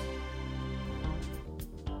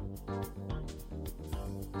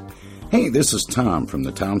 Hey, this is Tom from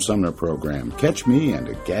the Tom Sumner Program. Catch me and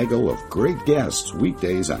a gaggle of great guests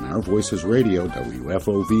weekdays on Our Voices Radio,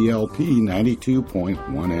 WFOVLP 92.1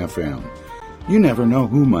 FM. You never know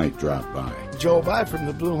who might drop by. Joe By from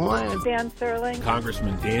the Blue Lions. Dan Serling.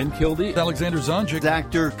 Congressman Dan Kildee. Alexander Zonjic.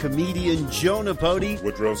 Actor, comedian Joe Napodi.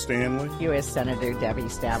 Woodrow Stanley. U.S. Senator Debbie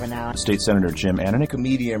Stabenow. State Senator Jim Ananich.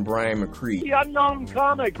 Comedian Brian McCree. The unknown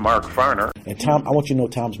comic. Mark Farner. And Tom, I want you to know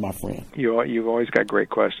Tom's my friend. You've always got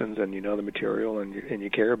great questions, and you know the material, and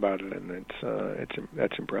you care about it, and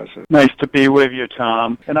that's impressive. Nice to be with you,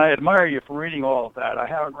 Tom. And I admire you for reading all of that. I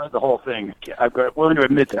haven't read the whole thing. I'm willing to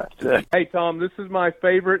admit that. Hey, Tom, this is my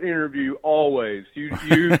favorite interview always.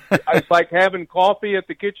 It's like having coffee at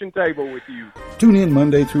the kitchen table with you. Tune in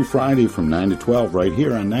Monday through Friday from 9 to 12 right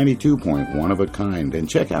here on 92.1 of a kind. And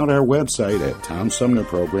check out our website at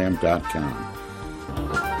TomSumnerProgram.com.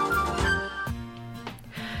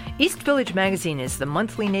 East Village Magazine is the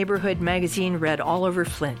monthly neighborhood magazine read all over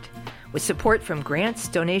Flint. With support from grants,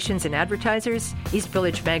 donations, and advertisers, East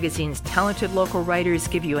Village Magazine's talented local writers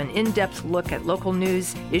give you an in-depth look at local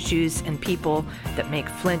news, issues, and people that make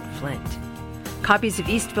Flint, Flint. Copies of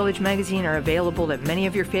East Village Magazine are available at many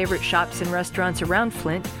of your favorite shops and restaurants around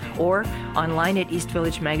Flint or online at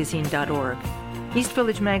eastvillagemagazine.org. East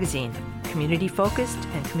Village Magazine, community-focused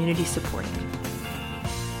and community-supported.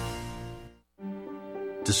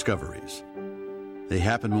 Discoveries. They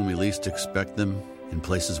happen when we least expect them, in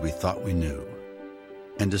places we thought we knew.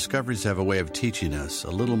 And discoveries have a way of teaching us a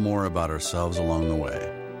little more about ourselves along the way.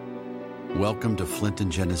 Welcome to Flint and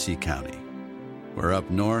Genesee County, where up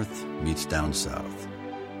north meets down south.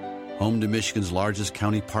 Home to Michigan's largest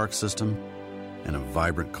county park system and a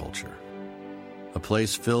vibrant culture. A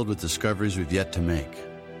place filled with discoveries we've yet to make,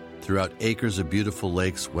 throughout acres of beautiful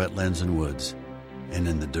lakes, wetlands, and woods, and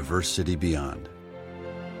in the diverse city beyond.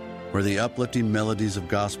 Where the uplifting melodies of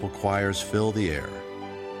gospel choirs fill the air.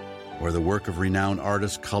 Where the work of renowned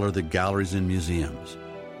artists color the galleries and museums.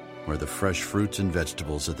 Where the fresh fruits and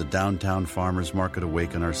vegetables at the downtown farmers market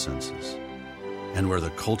awaken our senses. And where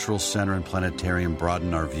the cultural center and planetarium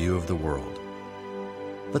broaden our view of the world.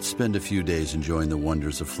 Let's spend a few days enjoying the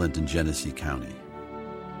wonders of Flint and Genesee County,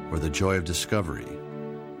 where the joy of discovery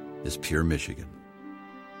is pure Michigan.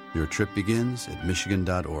 Your trip begins at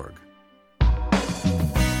michigan.org.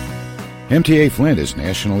 MTA Flint is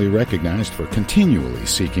nationally recognized for continually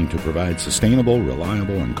seeking to provide sustainable,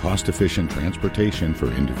 reliable, and cost-efficient transportation for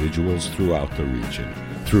individuals throughout the region.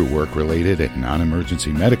 Through work-related and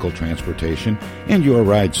non-emergency medical transportation and Your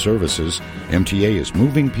Ride services, MTA is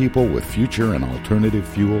moving people with future and alternative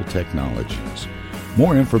fuel technologies.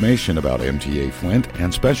 More information about MTA Flint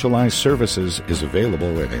and specialized services is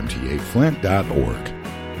available at mtaflint.org.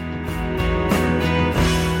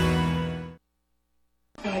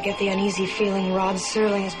 I get the uneasy feeling Rod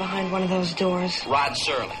Serling is behind one of those doors. Rod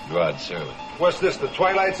Serling. Rod Serling. What's this, the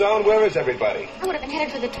Twilight Zone? Where is everybody? I would have been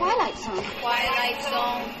headed for the Twilight Zone. Twilight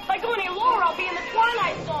Zone. If I go any lower, I'll be in the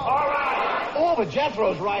Twilight Zone. All right. Oh, but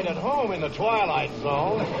Jethro's right at home in the Twilight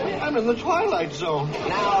Zone. I'm in the Twilight Zone.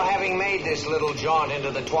 Now, having made this little jaunt into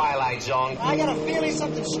the Twilight Zone, I got a feeling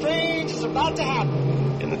something strange is about to happen.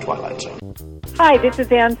 In the Twilight Zone. Hi, this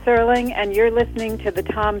is Ann Serling, and you're listening to the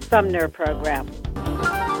Tom Sumner Program.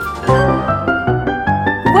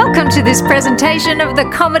 Welcome to this presentation of the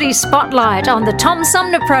Comedy Spotlight on the Tom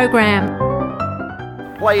Sumner Program.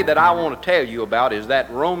 The play that I want to tell you about is that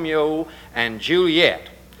Romeo and Juliet.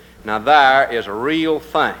 Now, there is a real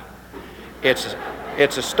thing. It's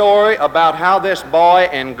a story about how this boy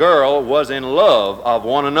and girl was in love of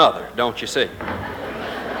one another, don't you see?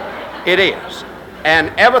 It is.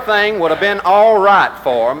 And everything would have been all right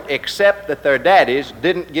for them except that their daddies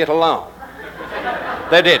didn't get along.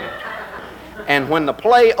 They didn't. And when the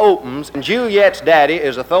play opens, Juliet's daddy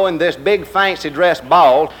is throwing this big fancy dress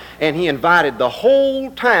ball, and he invited the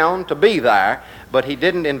whole town to be there, but he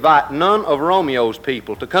didn't invite none of Romeo's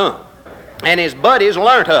people to come. And his buddies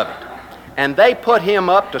learnt of it, and they put him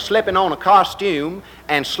up to slipping on a costume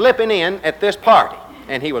and slipping in at this party.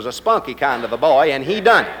 And he was a spunky kind of a boy, and he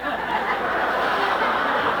done it.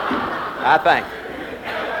 I think.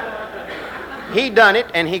 He done it,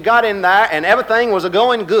 and he got in there, and everything was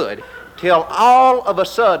a-going good, till all of a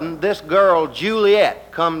sudden this girl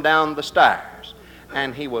Juliet come down the stairs,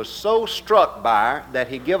 and he was so struck by her that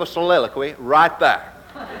he give a soliloquy right there.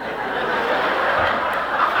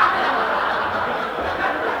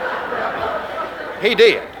 He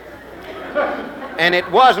did. And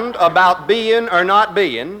it wasn't about being or not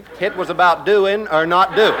being. It was about doing or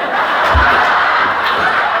not doing.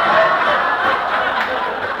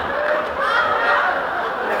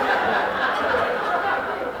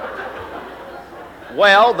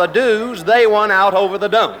 Well, the do's, they won out over the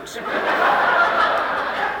don'ts.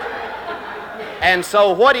 And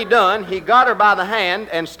so what he done, he got her by the hand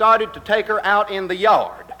and started to take her out in the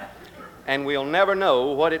yard. And we'll never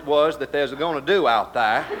know what it was that there's going to do out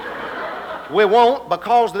there. We won't,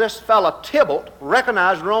 because this fella Tybalt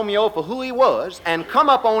recognized Romeo for who he was and come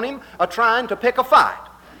up on him trying to pick a fight.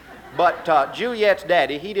 But Juliet's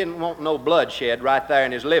daddy, he didn't want no bloodshed right there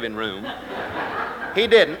in his living room. He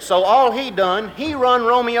didn't, so all he done, he run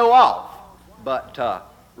Romeo off. But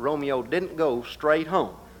Romeo didn't go straight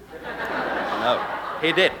home. No,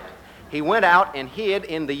 he didn't. He went out and hid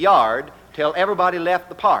in the yard till everybody left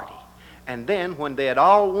the party. And then when they had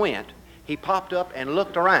all went, he popped up and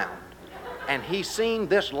looked around. And he seen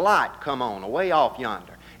this light come on away off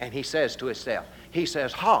yonder. And he says to himself, he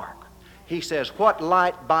says, hark. He says, what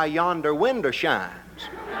light by yonder window shines?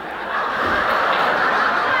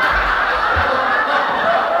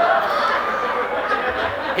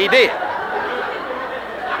 He did.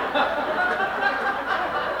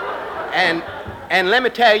 And let me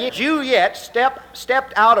tell you, Juliet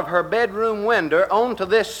stepped out of her bedroom window onto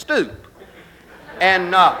this stoop.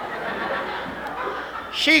 And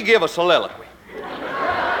she give a soliloquy.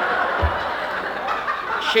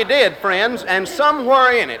 She did, friends, and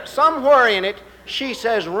somewhere in it, she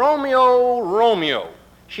says, Romeo, Romeo.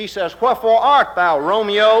 She says, wherefore art thou,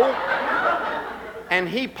 Romeo? And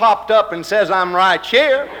he popped up and says, I'm right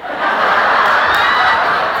here.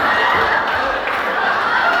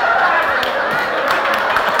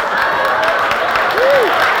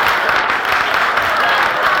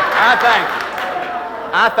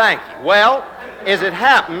 I thank you. Well, as it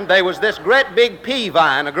happened, there was this great big pea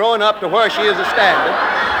vine growing up to where she is a-standing.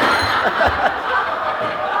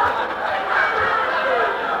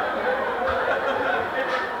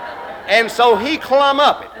 And so he clumb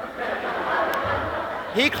up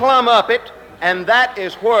it, and that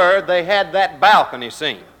is where they had that balcony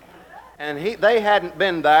scene. And they hadn't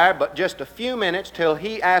been there but just a few minutes till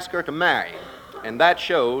he asked her to marry him. And that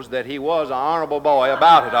shows that he was an honorable boy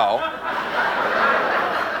about it all.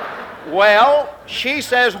 Well, she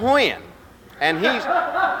says when, and he's...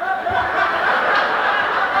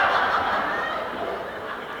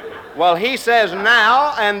 Well, he says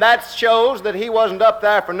now, and that shows that he wasn't up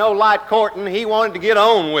there for no light courting. He wanted to get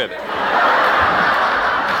on with it.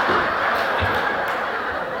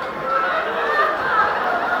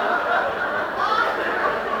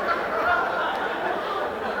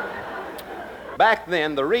 Back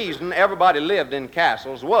then, the reason everybody lived in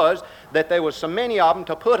castles was that there was so many of them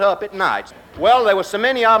to put up at night. Well, there was so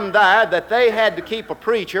many of them there that they had to keep a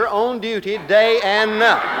preacher on duty day and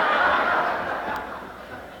night.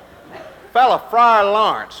 Fella Friar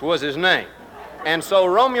Lawrence was his name. And so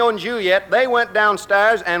Romeo and Juliet, they went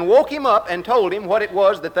downstairs and woke him up and told him what it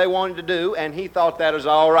was that they wanted to do, and he thought that was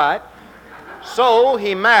all right. So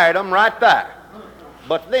he married them right there.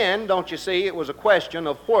 But then, don't you see, it was a question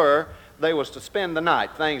of where they was to spend the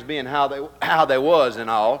night, things being how they was and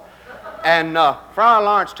all. And Friar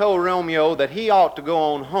Lawrence told Romeo that he ought to go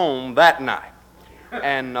on home that night.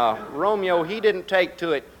 And Romeo, he didn't take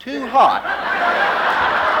to it too hot.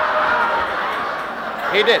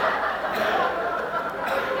 He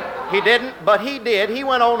didn't, but he did. He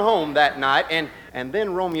went on home that night, and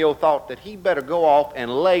then Romeo thought that he'd better go off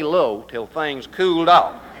and lay low till things cooled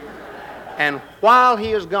off. And while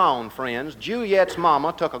he is gone, friends, Juliet's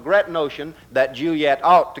mama took a great notion that Juliet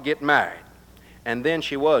ought to get married. And then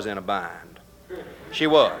she was in a bind. She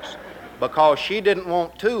was. Because she didn't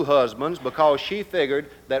want two husbands, because she figured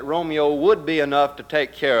that Romeo would be enough to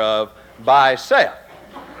take care of by herself.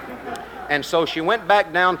 And so she went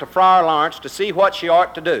back down to Friar Lawrence to see what she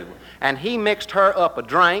ought to do. And he mixed her up a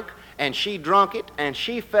drink, and she drunk it, and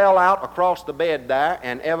she fell out across the bed there,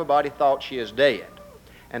 and everybody thought she is dead.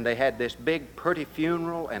 And they had this big, pretty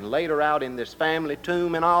funeral and laid her out in this family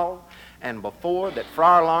tomb and all. And before that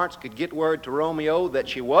Friar Lawrence could get word to Romeo that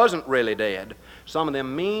she wasn't really dead, some of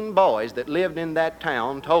them mean boys that lived in that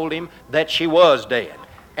town told him that she was dead.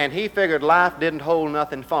 And he figured life didn't hold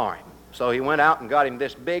nothing for him. So he went out and got him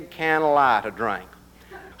this big can of lye to drink.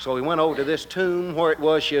 So he went over to this tomb where it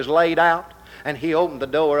was she was laid out, and he opened the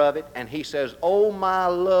door of it, and he says, "Oh, my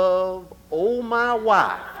love, oh, my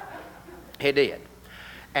wife." He did.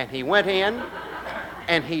 And he went in,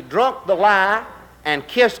 and he drunk the lye and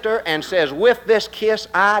kissed her and says, "With this kiss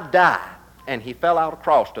I die." And he fell out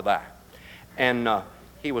across to there. And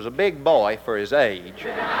he was a big boy for his age.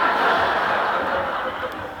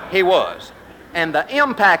 He was. And the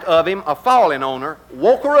impact of him, a falling on her,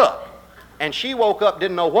 woke her up. And she woke up,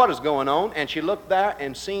 didn't know what was going on, and she looked there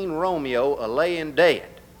and seen Romeo a-laying dead.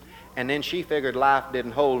 And then she figured life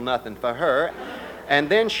didn't hold nothing for her. And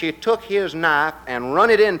then she took his knife and run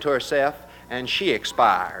it into herself, and she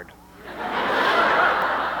expired.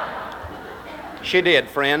 She did,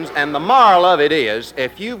 friends. And the moral of it is,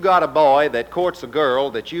 if you've got a boy that courts a girl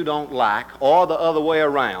that you don't like, or the other way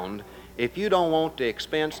around, if you don't want the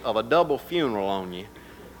expense of a double funeral on you,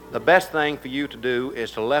 the best thing for you to do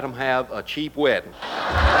is to let them have a cheap wedding.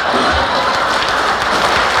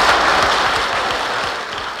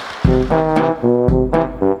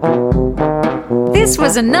 This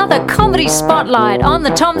was another Comedy Spotlight on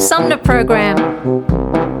the Tom Sumner Program.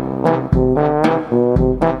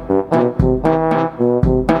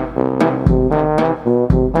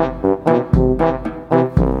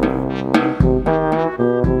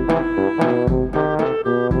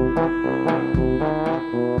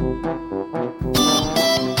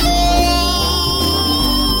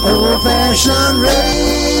 Old-fashioned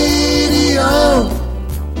radio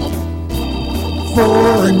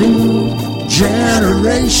for a new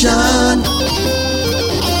generation.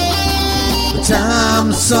 The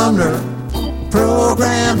Tom Sumner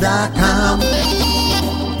Program.com.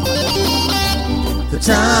 The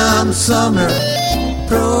Tom Sumner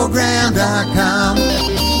Program.com.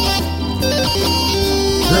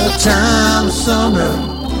 The Tom Sumner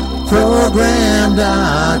Program.com.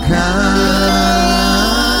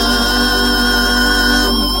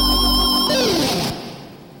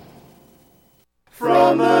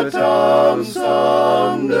 From the Tom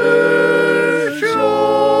Sumner Show.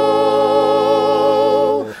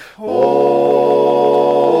 Oh,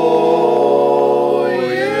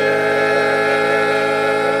 yeah.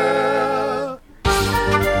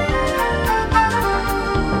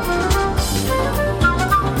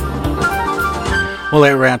 Well,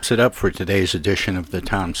 that wraps it up for today's edition of the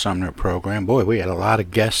Tom Sumner Program. Boy, we had a lot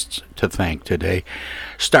of guests to thank today,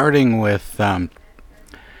 starting with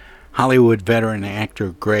Hollywood veteran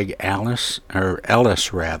actor Greg Ellis,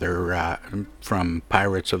 from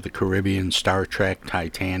Pirates of the Caribbean, Star Trek,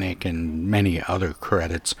 Titanic, and many other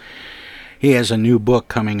credits. He has a new book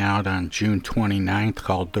coming out on June 29th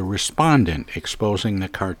called The Respondent, Exposing the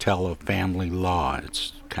Cartel of Family Law.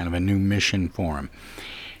 It's kind of a new mission for him.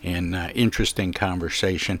 And interesting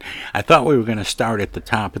conversation. I thought we were going to start at the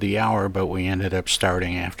top of the hour, but we ended up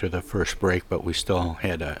starting after the first break. But we still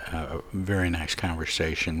had a very nice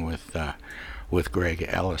conversation with Greg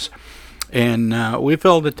Ellis. And we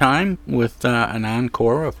filled the time with an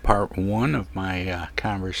encore of part one of my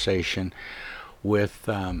conversation with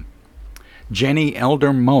Jenny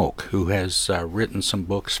Elder Moke, who has written some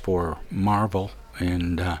books for Marvel,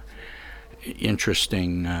 and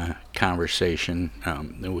interesting conversation.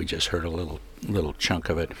 We just heard a little chunk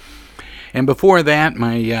of it. And before that,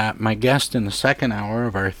 my guest in the second hour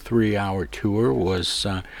of our 3-hour tour was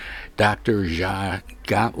Dr. Jacques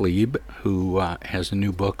Gottlieb, who has a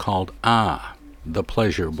new book called The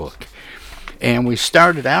Pleasure Book. And we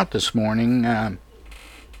started out this morning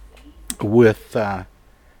with the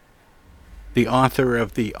author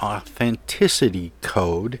of The Authenticity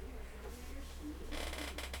Code,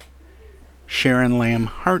 Sharon Lamb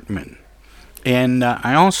Hartman. And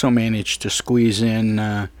I also managed to squeeze in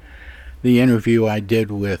the interview I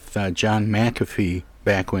did with John McAfee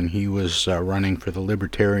back when he was running for the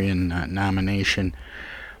Libertarian nomination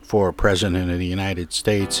for President of the United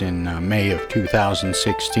States in May of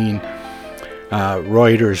 2016.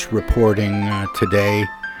 Reuters reporting today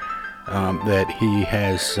that he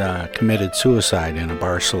has committed suicide in a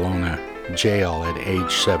Barcelona jail at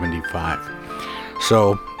age 75.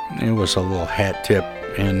 So it was a little hat tip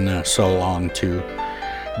and so long to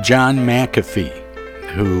John McAfee,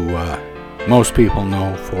 who most people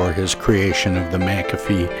know for his creation of the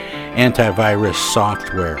McAfee antivirus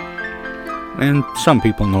software. And some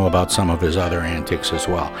people know about some of his other antics as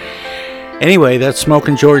well. Anyway, that's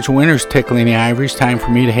Smoking George Winters tickling the ivories. Time for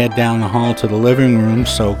me to head down the hall to the living room.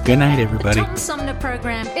 So good night, everybody. The Tom Sumner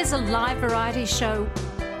Program is a live variety show.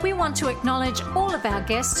 We want to acknowledge all of our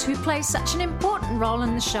guests who play such an important role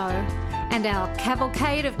in the show, and our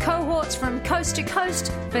cavalcade of cohorts from coast to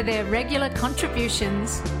coast for their regular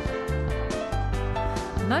contributions.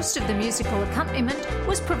 Most of the musical accompaniment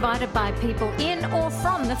was provided by people in or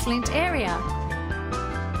from the Flint area.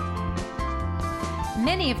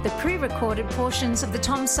 Many of the pre-recorded portions of the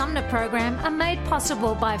Tom Sumner Program are made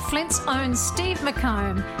possible by Flint's own Steve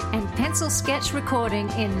McComb and Pencil Sketch Recording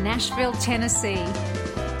in Nashville, Tennessee.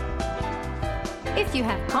 If you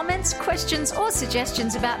have comments, questions, or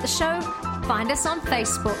suggestions about the show, find us on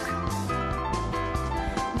Facebook.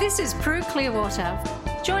 This is Prue Clearwater.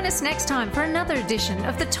 Join us next time for another edition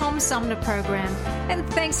of the Tom Sumner Program, and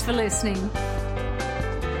thanks for listening.